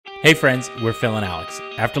Hey friends, we're Phil and Alex.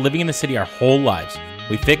 After living in the city our whole lives,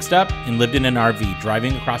 we fixed up and lived in an RV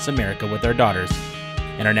driving across America with our daughters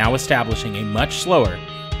and are now establishing a much slower,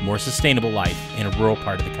 more sustainable life in a rural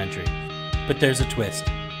part of the country. But there's a twist.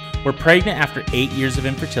 We're pregnant after 8 years of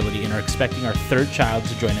infertility and are expecting our third child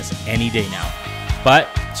to join us any day now. But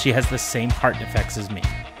she has the same heart defects as me.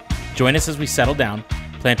 Join us as we settle down,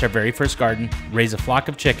 plant our very first garden, raise a flock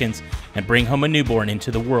of chickens, and bring home a newborn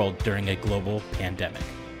into the world during a global pandemic.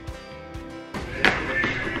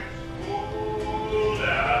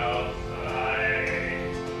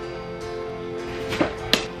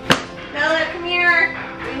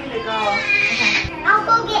 I'll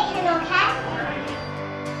go get him, okay?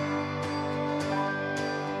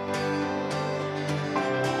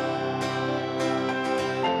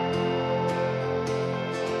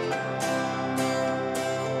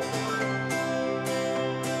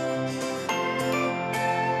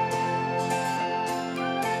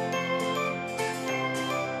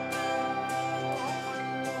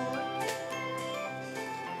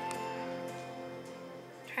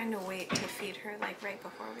 Trying to wait to feed her like right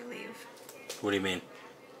before we leave. What do you mean?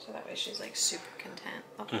 So that way she's like super content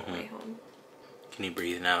the whole way home. Can you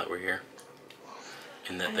breathe now that we're here?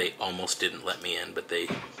 And that they almost didn't let me in, but they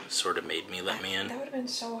sort of made me let me in. That would have been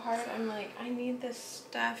so hard. I'm like, I need this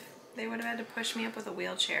stuff. They would have had to push me up with a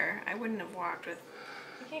wheelchair. I wouldn't have walked with...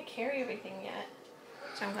 I can't carry everything yet.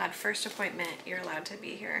 So I'm glad first appointment you're allowed to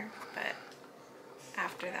be here. But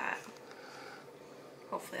after that,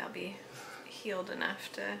 hopefully I'll be healed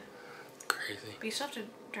enough to... Crazy. But you still have to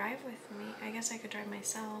drive with me. I guess I could drive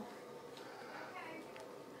myself.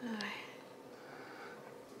 What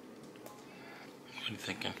are you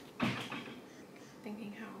thinking?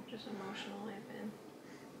 Thinking how just emotional I've been.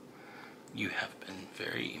 You have been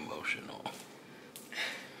very emotional.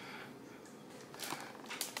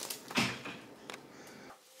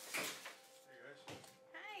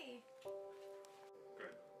 Hi.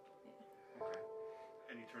 Good. Okay.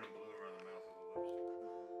 And you turn them blue around the mouth of the lips.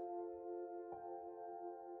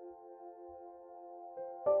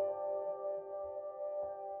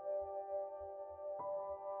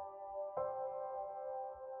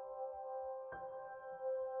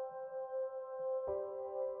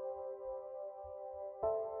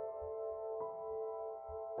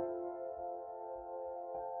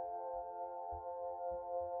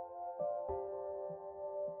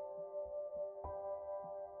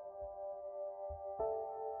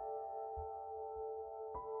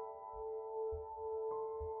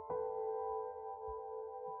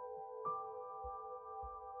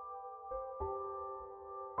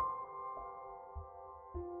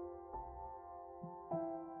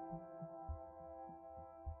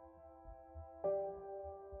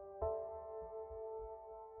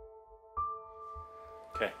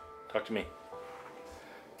 Okay, talk to me.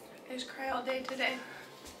 I just cry all day today.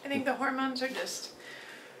 I think the hormones are just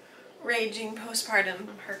raging postpartum.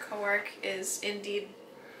 Her coarc is indeed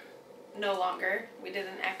no longer. We did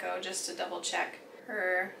an echo just to double check.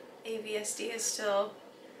 Her AVSD is still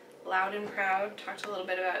loud and proud. Talked a little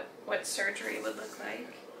bit about what surgery would look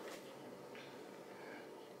like.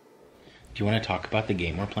 Do you want to talk about the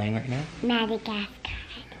game we're playing right now? Madagascar.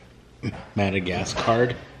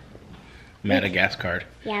 Madagascar? Madagascar.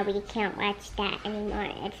 Yeah, we can't watch that anymore.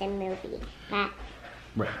 It's a movie. But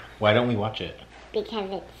Right. Why don't we watch it? because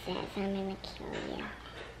it says I'm gonna kill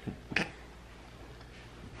you.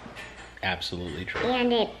 Absolutely true.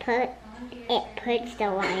 And it puts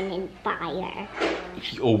the wine in fire.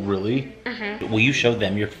 Oh, really? Uh-huh. Will you show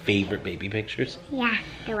them your favorite baby pictures? Yeah,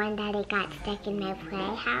 the one that it got stuck in my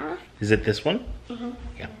playhouse. Is it this one? Mm-hmm.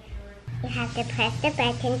 Yeah. You have to press the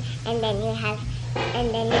button, and then you have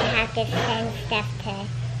to send stuff to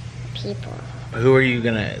people. Who are you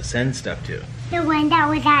gonna send stuff to? The one that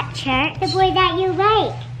was at church, the boy that you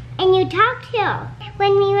like and you talked to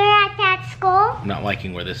when we were at that school. I'm not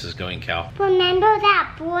liking where this is going, Cal. Remember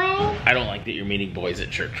that boy? I don't like that you're meeting boys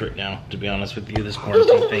at church right now, to be honest with you. This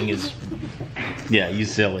quarantine thing is... Yeah, you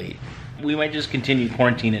silly. We might just continue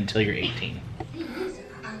quarantine until you're 18.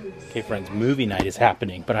 Okay, friends, movie night is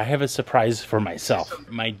happening, but I have a surprise for myself.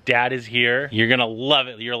 My dad is here. You're gonna love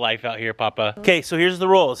it, your life out here, Papa. Okay, so here's the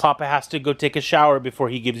rules. Papa has to go take a shower before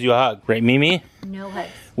he gives you a hug. Right, Mimi? No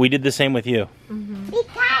hugs. We did the same with you. Mm-hmm.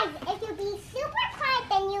 Because if you be super quiet,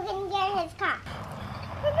 then you can get his cock.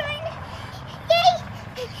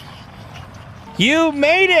 Yay! You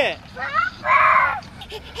made it! Papa!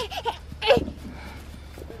 We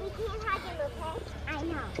can't hug him, okay? I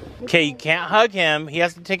know. Okay, you can't hug him. He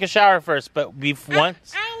has to take a shower first, but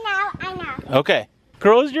once. I know. Okay.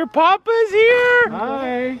 Girls, your Papa's here!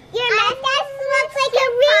 Hi. Your mustache looks like a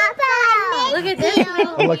rainbow. Look at this.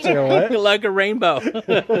 It looks like a what? Like a rainbow.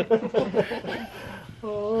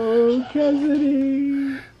 Oh,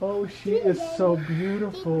 Cassidy. Oh, she is so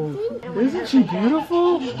beautiful. Isn't she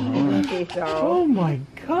beautiful? Oh my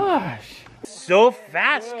gosh. So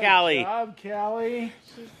fast, Callie. Good job, Callie.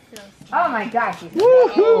 Oh my gosh.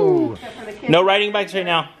 Woohoo! No riding bikes right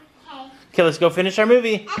now. Okay, let's go finish our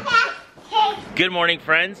movie. Okay. Good morning,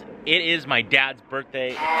 friends. It is my dad's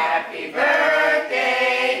birthday. Happy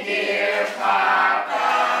birthday, dear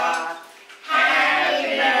Papa.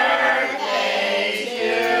 Happy birthday to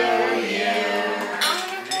you.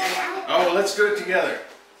 Oh, let's do it together.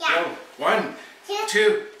 Yeah. Go. 1,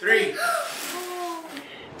 2, 3.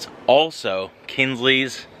 It's also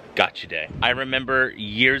Kinsley's Gotcha Day. I remember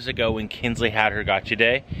years ago when Kinsley had her Gotcha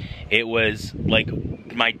Day, it was like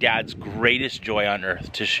my dad's greatest joy on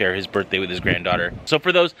earth to share his birthday with his granddaughter. So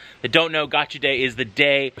for those that don't know, Gotcha Day is the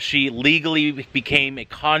day she legally became a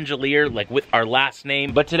congenital, like with our last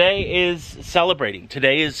name. But today is celebrating.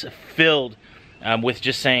 Today is filled with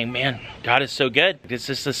just saying, man, God is so good. It's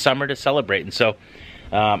just the summer to celebrate. And so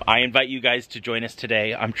I invite you guys to join us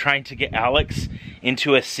today. I'm trying to get Alex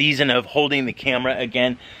into a season of holding the camera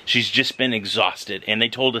again. She's just been exhausted, and they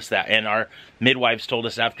told us that, and our midwives told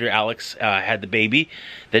us after Alex had the baby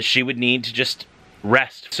that she would need to just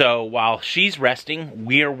rest. So while she's resting,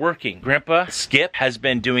 we are working. Grandpa Skip has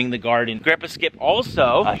been doing the garden. Grandpa Skip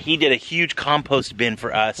also, he did a huge compost bin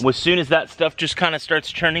for us. As soon as that stuff just kind of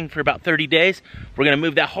starts churning for about 30 days, we're gonna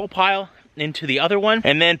move that whole pile into the other one,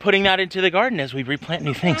 and then putting that into the garden as we replant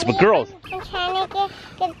new things. But girls, I'm trying to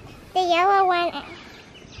get the yellow one.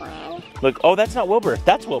 look, oh, that's not Wilbur.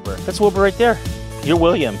 That's Wilbur. That's Wilbur right there. You're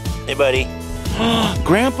William. Hey, buddy.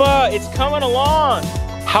 Grandpa, it's coming along.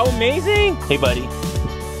 How amazing. Hey, buddy.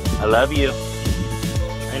 I love you.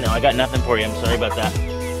 I know, I got nothing for you. I'm sorry about that.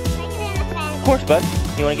 Of course, bud.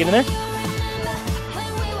 You want to get in there?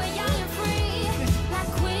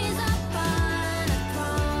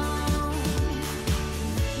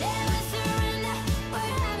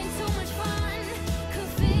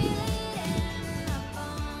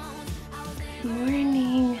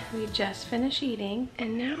 Morning. We just finished eating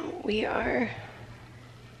and now we are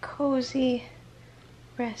cozy,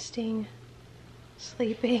 resting,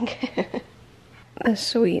 sleeping. The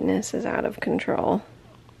sweetness is out of control.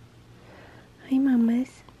 Hi,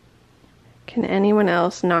 mamas. Can anyone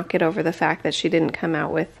else not get over the fact that she didn't come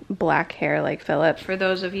out with black hair like Philip? For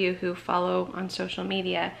those of you who follow on social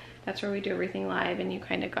media, that's where we do everything live, and you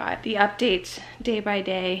kind of got the updates day by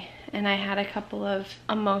day. And I had a couple of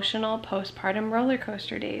emotional postpartum roller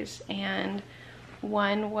coaster days, and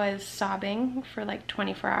one was sobbing for like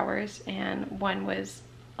 24 hours and one was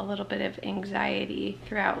a little bit of anxiety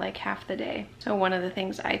throughout like half the day. So one of the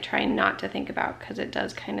things I try not to think about, because it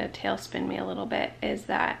does kind of tailspin me a little bit, is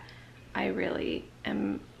that I really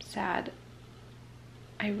am sad.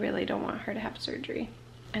 I really don't want her to have surgery,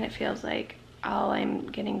 and it feels like all I'm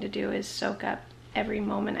getting to do is soak up every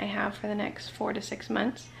moment I have for the next 4 to 6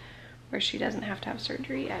 months where she doesn't have to have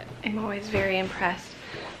surgery yet. I'm always very impressed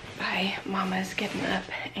by mamas getting up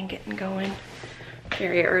and getting going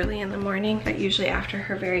very early in the morning. But usually after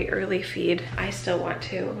her very early feed, I still want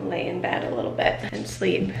to lay in bed a little bit and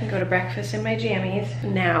sleep and go to breakfast in my jammies.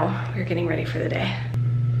 Now we're getting ready for the day.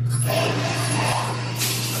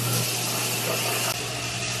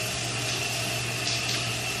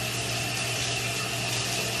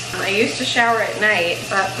 I used to shower at night,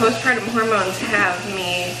 but postpartum hormones have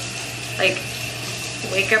me like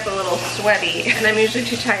wake up a little sweaty, and I'm usually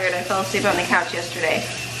too tired. I fell asleep on the couch yesterday.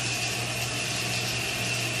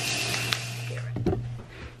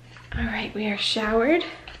 All right, we are showered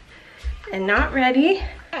and not ready,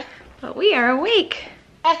 but we are awake.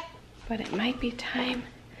 But it might be time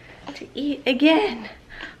to eat again,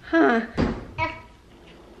 huh?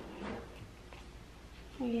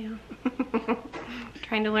 Yeah.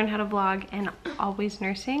 Trying to learn how to vlog and always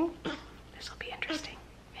nursing. This will be interesting.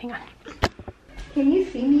 Hang on. Can you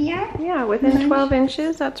see me yet? Yeah, within 12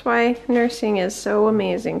 inches. That's why nursing is so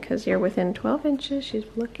amazing, because you're within 12 inches. She's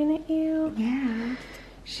looking at you. Yeah.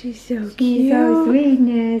 She's so cute. She's so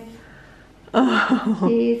sweetness. Oh.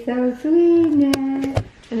 She's so sweetness.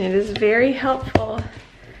 And it is very helpful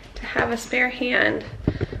to have a spare hand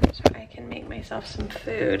so I can make myself some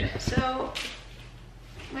food. So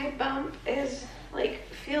my bump is like,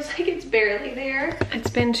 feels like it's barely there. It's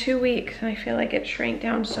been 2 weeks and I feel like it shrank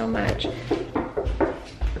down so much.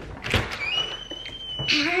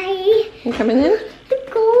 Hi. You coming in?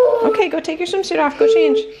 Go. Okay, go take your swimsuit off. Go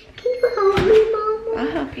change. Can you help me, Mama?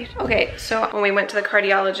 I'll help you. Okay, so when we went to the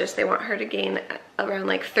cardiologist, they want her to gain around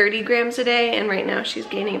like 30 grams a day, and right now she's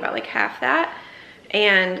gaining about like half that.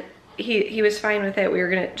 And he was fine with it. We were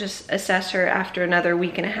gonna just assess her after another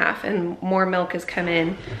week and a half, and more milk has come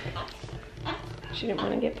in. She didn't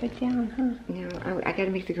want to get put down, huh? No, I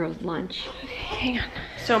gotta make the girls lunch. Hang on.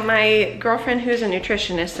 So my girlfriend who's a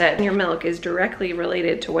nutritionist said your milk is directly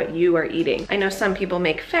related to what you are eating. I know some people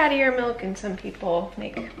make fattier milk and some people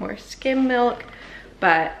make more skim milk,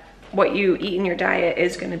 but what you eat in your diet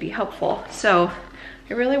is gonna be helpful. So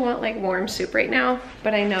I really want like warm soup right now,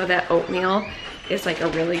 but I know that oatmeal is like a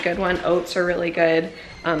really good one. Oats are really good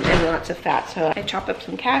and lots of fat. So I chop up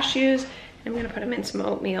some cashews. I'm gonna put them in some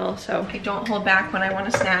oatmeal, so I don't hold back when I want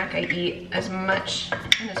a snack. I eat as much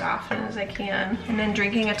and as often as I can. And then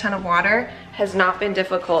drinking a ton of water has not been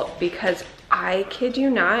difficult because I kid you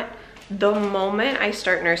not, the moment I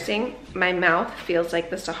start nursing, my mouth feels like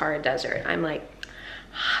the Sahara Desert. I'm like,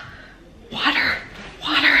 water,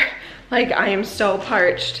 water. Like I am so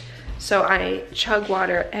parched. So I chug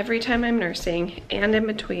water every time I'm nursing and in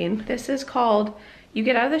between. This is called, you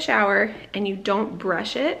get out of the shower and you don't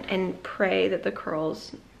brush it and pray that the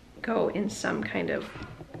curls go in some kind of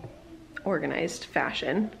organized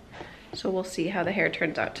fashion. So we'll see how the hair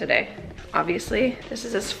turns out today. Obviously, this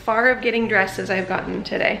is as far of getting dressed as I've gotten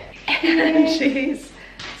today. And she's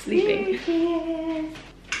sleeping.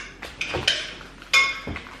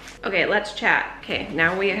 Okay, let's chat. Okay,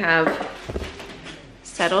 now we have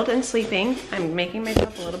settled and sleeping. I'm making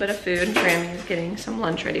myself a little bit of food. Grammy is getting some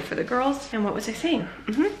lunch ready for the girls. And what was I saying?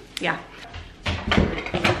 Yeah.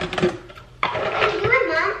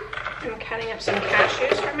 I'm cutting up some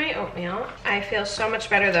cashews for my oatmeal. I feel so much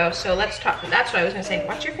better though, so let's talk. That's what I was gonna say.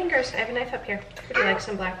 Watch your fingers. I have a knife up here. Would you like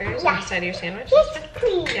some blackberries on the side of your sandwich? Yes,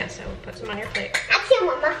 please. Yeah, so put some on your plate. Actually, I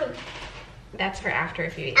want muffins. That's for after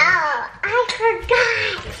if you eat. Oh, I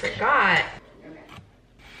forgot. I forgot.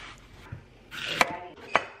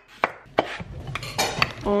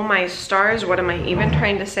 Oh my stars, what am I even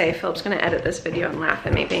trying to say? Philip's gonna edit this video and laugh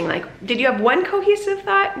at me being like, did you have one cohesive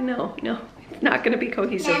thought? No, it's not gonna be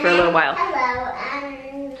cohesive for a little while.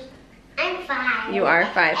 Hello, I'm 5. You are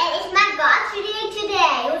 5. And it's my gotcha day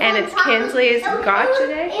today. And it's Kinsley's gotcha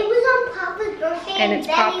day? It was on Papa's birthday. And it's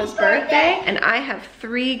Papa's birthday. And I have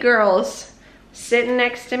 3 girls sitting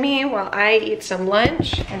next to me while I eat some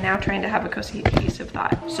lunch and now trying to have a cohesive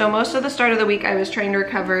thought. So most of the start of the week I was trying to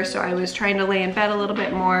recover, so I was trying to lay in bed a little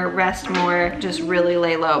bit more, rest more, just really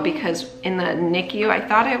lay low, because in the NICU I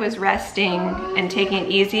thought I was resting and taking it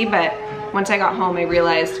easy, but once I got home I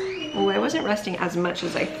realized, oh, I wasn't resting as much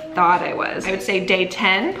as I thought I was. I would say day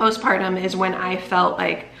 10 postpartum is when I felt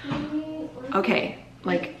like, okay,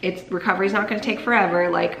 like recovery's not gonna take forever.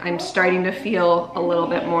 Like I'm starting to feel a little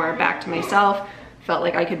bit more back to myself. Felt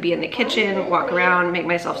like I could be in the kitchen, walk around, make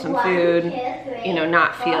myself some food, you know,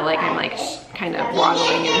 not feel like I'm like kind of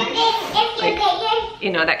waddling and like, you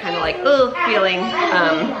know, that kind of like, ugh feeling.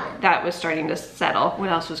 That was starting to settle. What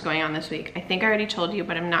else was going on this week? I think I already told you,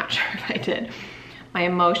 but I'm not sure if I did. My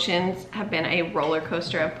emotions have been a roller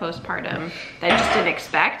coaster of postpartum that I just didn't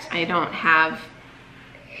expect.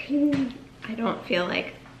 I don't feel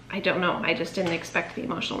like, I don't know, I just didn't expect the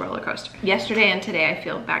emotional roller coaster. Yesterday and today I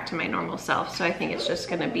feel back to my normal self, so I think it's just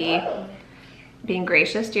gonna be being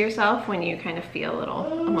gracious to yourself when you kind of feel a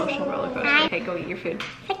little emotional roller coaster. Okay, go eat your food.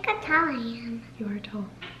 Look how tall I am. You are tall.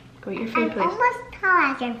 Go eat your food, I'm please. almost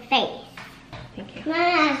tall as your face. Thank you.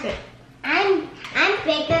 Mom, Sit. I'm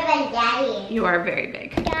bigger than Daddy. You are very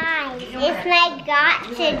big. Guys, it's my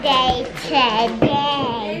gotcha day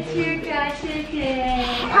today. It's your gotcha day.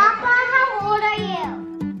 Papa, how old are you?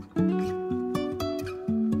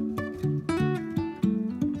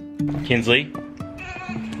 Kinsley,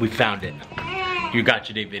 we found it. Your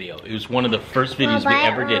Gotcha Day video. It was one of the first videos we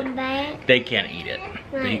ever did. They can't eat it.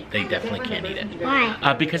 They definitely can't eat it.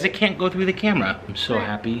 Why? Because it can't go through the camera. I'm so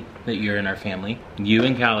happy that you're in our family. You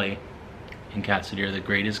and Callie and Cassidy are the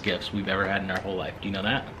greatest gifts we've ever had in our whole life. Do you know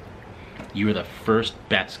that? You were the first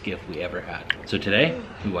best gift we ever had. So today,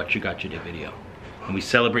 we watched your Gotcha Day video. And we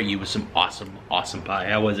celebrate you with some awesome, awesome pie.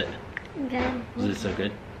 How was it? Good. Was it so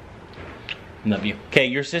good? Love you. Okay,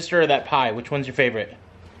 your sister or that pie, which one's your favorite?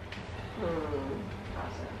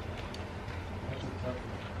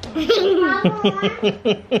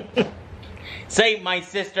 Say my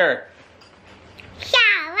sister.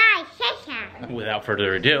 Without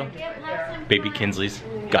further ado, baby Kinsley's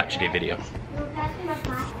Gotcha Day video.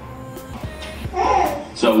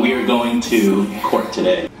 So we are going to court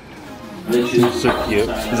today. This is so cute.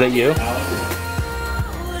 Is that you?